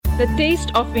The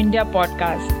test of India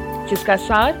podcast, जिसका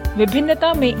सार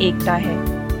विभिन्नता में एकता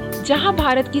है, जहां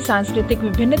भारत की सांस्कृतिक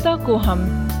विभिन्नता को हम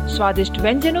स्वादिष्ट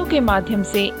व्यंजनों के माध्यम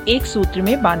से एक सूत्र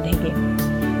में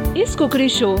बांधेंगे। इस कुकरी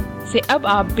शो से अब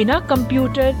आप बिना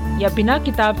कंप्यूटर या बिना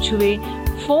किताब छुए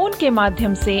फोन के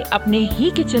माध्यम से अपने ही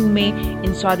किचन में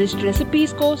इन स्वादिष्ट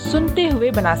रेसिपीज को सुनते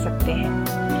हुए बना सकते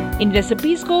हैं। इन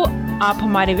रेसिपीज को आप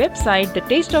हमारे वेबसाइट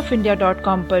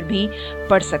thetasteofindia.com पर भी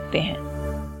पढ़ सकते हैं।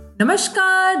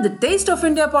 नमस्कार, the test of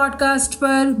India podcast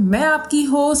पर मैं आपकी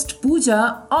होस्ट पूजा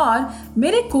और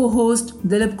मेरे को होस्ट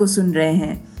दिलीप को सुन रहे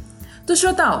हैं। तो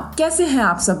श्रोताओ, कैसे हैं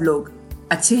आप सब लोग?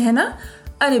 अच्छे हैं ना?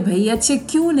 अरे भाई, अच्छे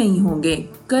क्यों नहीं होंगे?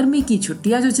 गर्मी की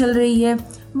छुट्टियां जो चल रही है,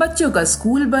 बच्चों का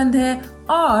स्कूल बंद है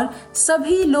और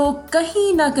सभी लोग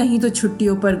कहीं ना कहीं तो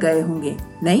छुट्टियों पर गए होंगे,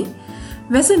 नहीं?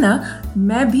 वैसे ना,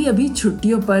 मैं भी अभी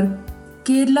छुट्टियों पर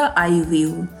केरला आई हुई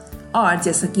हूँ और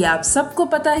जैसा कि आप सबको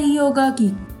पता ही होगा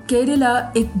कि केरला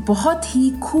एक बहुत ही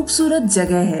खूबसूरत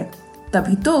जगह है,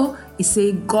 तभी तो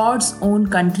इसे गॉड्स ओन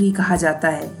कंट्री कहा जाता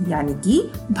है, यानी कि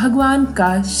भगवान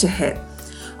का शहर।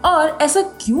 और ऐसा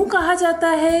क्यों कहा जाता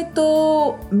है,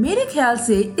 तो मेरे ख्याल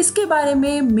से इसके बारे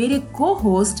में मेरे को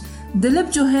होस्ट दिलीप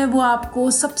जो है वो आपको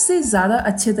सबसे ज्यादा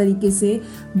अच्छे तरीके से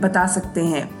बता सकते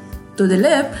हैं। तो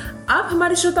दिलीप, आप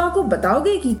हमारे श्रोताओं को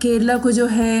बताओगे कि केरला को जो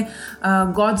है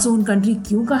गॉड्स ओन कंट्री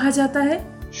क्यों कहा जाता है?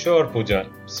 Sure, Pooja.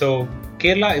 So,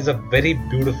 Kerala is a very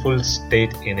beautiful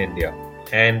state in India,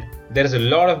 and there is a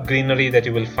lot of greenery that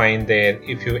you will find there.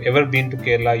 If you've ever been to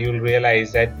Kerala, you will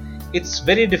realize that it's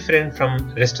very different from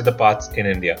rest of the parts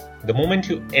in India. The moment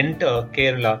you enter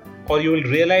Kerala, or you will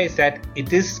realize that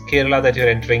it is Kerala that you're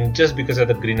entering just because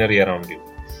of the greenery around you.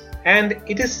 And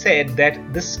it is said that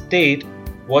this state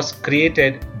was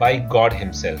created by God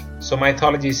himself. So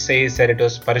mythology says that it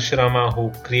was Parashurama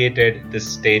who created this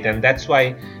state, and that's why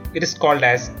it is called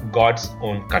as God's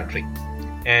own country.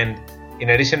 And in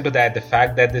addition to that, the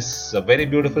fact that this is a very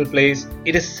beautiful place,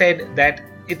 it is said that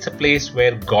it's a place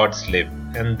where gods live,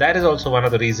 and that is also one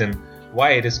of the reasons why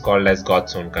it is called as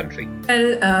God's own country. Well,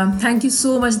 thank you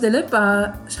so much Dilip,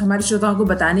 हमारे श्रोताओं को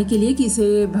बताने के लिए कि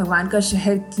इसे भगवान का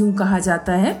शहर क्यों कहा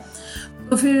जाता है।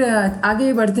 तो फिर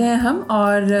आगे बढ़ते हैं हम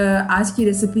और आज की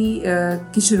रेसिपी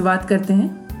की शुरुआत करते हैं।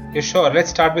 Yeah, sure.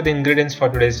 Let's start with the ingredients for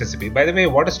today's recipe. By the way,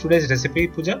 what is today's recipe,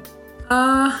 Pooja?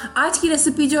 आज की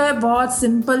रेसिपी जो है बहुत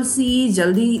सिंपल सी,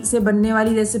 जल्दी से बनने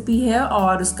वाली रेसिपी है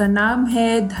और उसका नाम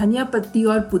है धनिया पत्ती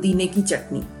और पुदीने की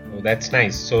चटनी। Oh, that's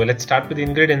nice. So let's start with the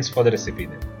ingredients for the recipe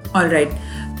then. Alright.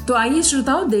 तो आइए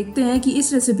श्रोताओं, देखते हैं कि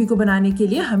इस रेसिपी को बनाने के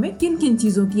लिए हमें किन किन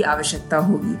चीज़ों की आवश्यकता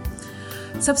होगी।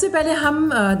 सबसे पहले हम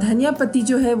धनिया पत्ती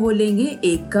जो है वो लेंगे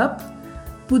 1 कप,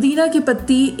 पुदीना की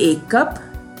पत्ती 1 कप,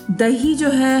 दही जो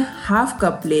है ½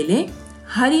 कप ले लें,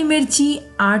 हरी मिर्ची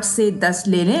 8 से 10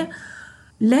 ले लें,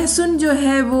 लहसुन जो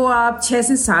है वो आप 6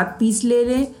 से 7 पीस ले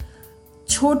लें,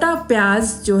 छोटा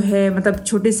प्याज जो है मतलब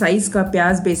छोटे साइज का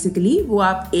प्याज बेसिकली वो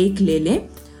आप 1 ले लें,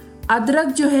 अदरक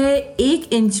जो है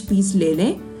 1 इंच पीस ले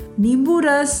लें, नींबू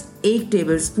रस 1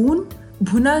 टेबलस्पून,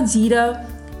 भुना जीरा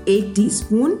 1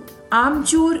 टीस्पून,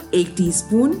 आमचूर 1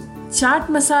 टीस्पून, चाट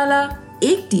मसाला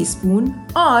 1 टीस्पून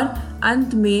और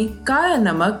अंत में काला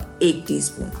नमक 1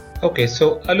 teaspoon. Okay, so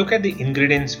a look at the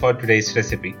ingredients for today's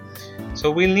recipe.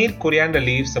 So we'll need coriander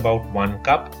leaves about 1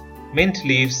 cup, mint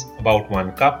leaves about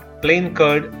 1 cup, plain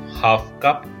curd ½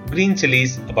 cup, green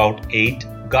chilies about 8,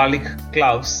 garlic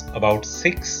cloves about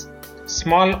 6,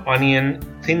 small onion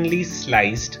thinly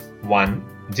sliced 1,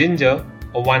 ginger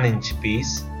a 1-inch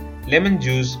piece, lemon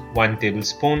juice 1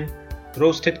 tablespoon,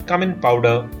 roasted cumin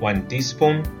powder 1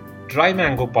 teaspoon, dry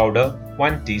mango powder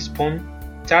 1 teaspoon,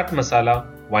 chaat masala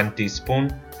 1 teaspoon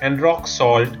and rock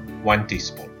salt 1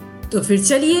 teaspoon. तो फिर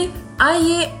चलिए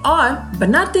आइए और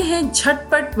बनाते हैं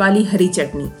झटपट वाली हरी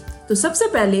चटनी। तो सबसे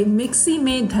पहले मिक्सी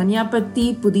में धनिया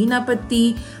पत्ती, पुदीना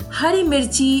पत्ती, हरी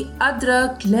मिर्ची,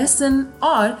 अदरक, लहसुन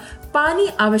और पानी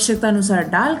आवश्यकता अनुसार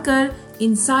डालकर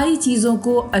इन सारी चीजों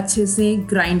को अच्छे से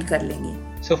ग्राइंड कर लेंगे।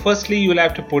 So firstly, you will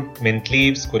have to put mint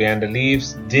leaves, coriander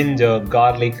leaves, ginger,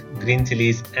 garlic, green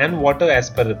chilies and water as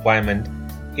per requirement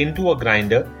into a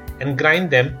grinder and grind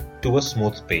them to a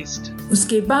smooth paste.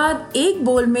 उसके बाद एक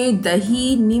बोल में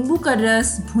दही, नींबू का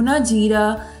रस, भुना जीरा,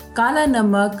 काला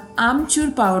नमक, आमचूर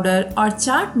पाउडर और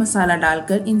चाट मसाला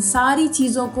डालकर इन सारी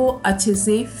चीजों को अच्छे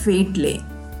से फेंट लें।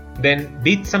 Then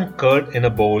beat some curd in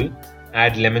a bowl,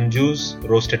 add lemon juice,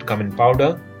 roasted cumin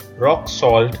powder, rock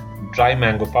salt, dry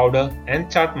mango powder and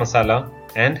chaat masala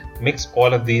and mix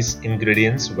all of these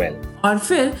ingredients well. और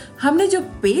फिर हमने जो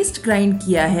पेस्ट ग्राइंड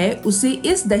किया है उसे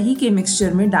इस दही के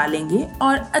मिक्सचर में डालेंगे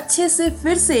और अच्छे से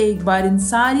फिर से एक बार इन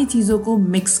सारी चीजों को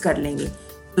मिक्स कर लेंगे।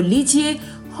 तो लीजिए,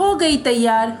 हो गई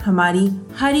तैयार हमारी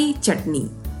हरी चटनी।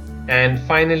 And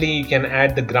finally, you can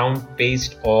add the ground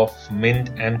paste of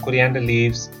mint and coriander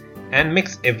leaves and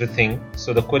mix everything.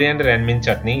 So the coriander and mint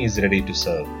chutney is ready to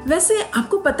serve. वैसे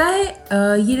आपको पता है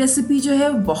ये रेसिपी जो है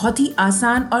बहुत ही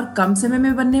आसान और कम समय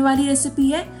में बनने वाली रेसिपी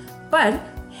है, पर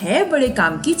है बड़े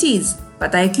काम की चीज।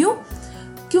 पता है क्यों?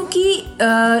 क्योंकि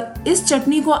इस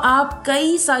चटनी को आप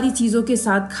कई सारी चीजों के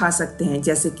साथ खा सकते हैं,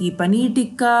 जैसे कि पनीर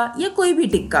टिक्का या कोई भी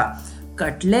tikka,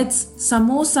 cutlets,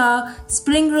 samosa,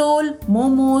 spring roll,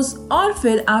 momos, और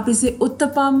फिर आप इसे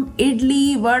उत्तपम,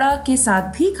 इडली, वड़ा के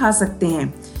साथ भी खा सकते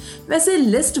हैं। वैसे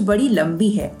लिस्ट बड़ी लंबी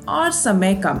है और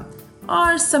समय कम,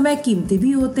 और समय कीमती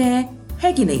भी होते हैं,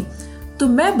 है कि नहीं? तो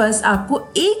मैं बस आपको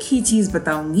एक ही चीज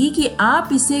बताऊंगी कि आप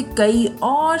इसे कई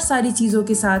और सारी चीजों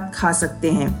के साथ खा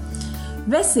सकते हैं।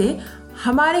 वैसे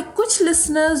हमारे कुछ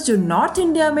लिसनर्स जो नॉर्थ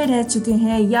इंडिया में रह चुके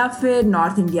हैं या फिर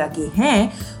नॉर्थ इंडिया के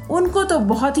हैं, उनको तो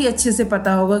बहुत ही अच्छे से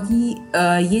पता होगा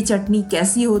कि ये चटनी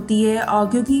कैसी होती है, और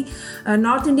क्योंकि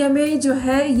नॉर्थ इंडिया में जो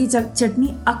है ये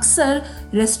चटनी अक्सर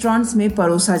रेस्टोरेंट्स में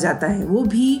परोसा जाता है, वो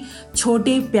भी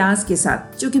छोटे प्याज के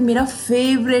साथ, जो कि मेरा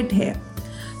फेवरेट है।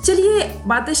 चलिए,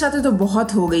 बातें शातें तो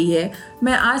बहुत हो गई है।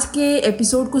 मैं आज के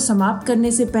एपिसोड को समाप्त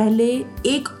करने से पहले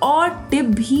एक और टिप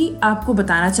भी आपको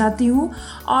बताना चाहती हूँ,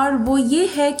 और वो ये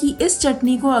है कि इस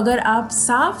चटनी को अगर आप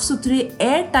साफ सुथरे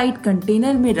एयर टाइट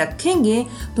कंटेनर में रखेंगे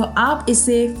तो आप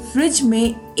इसे फ्रिज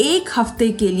में 1 हफ्ते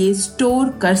के लिए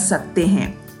स्टोर कर सकते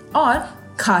हैं और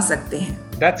खा सकते हैं।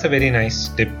 That's a very nice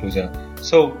tip, Pooja.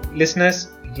 So, listeners,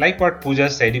 like what Pooja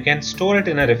said, you can store it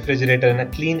in a refrigerator in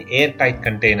a clean airtight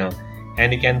container,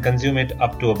 and you can consume it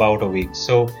up to about a week.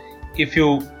 So if you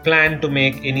plan to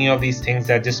make any of these things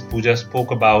that just Pooja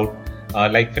spoke about,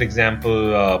 like for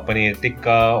example paneer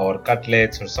tikka or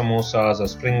cutlets or samosas or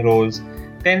spring rolls,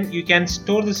 then you can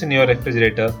store this in your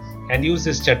refrigerator and use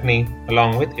this chutney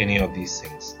along with any of these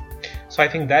things. So I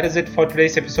think that is it for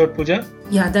today's episode, Pooja.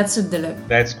 Yeah, that's it, Dilip.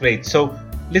 That's great. So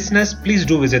listeners, please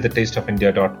do visit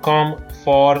thetasteofindia.com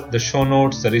for the show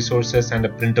notes, the resources, and a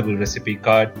printable recipe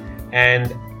card.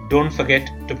 And don't forget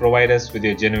to provide us with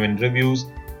your genuine reviews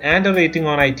and a rating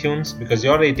on iTunes, because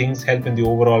your ratings help in the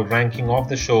overall ranking of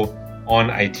the show on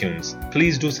iTunes.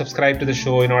 Please do subscribe to the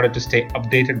show in order to stay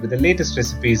updated with the latest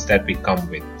recipes that we come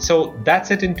with. So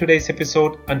that's it in today's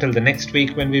episode. Until the next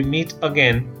week when we meet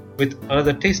again with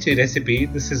another tasty recipe,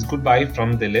 this is goodbye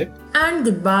from Dilip. And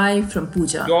goodbye from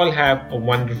Pooja. You all have a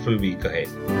wonderful week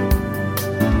ahead.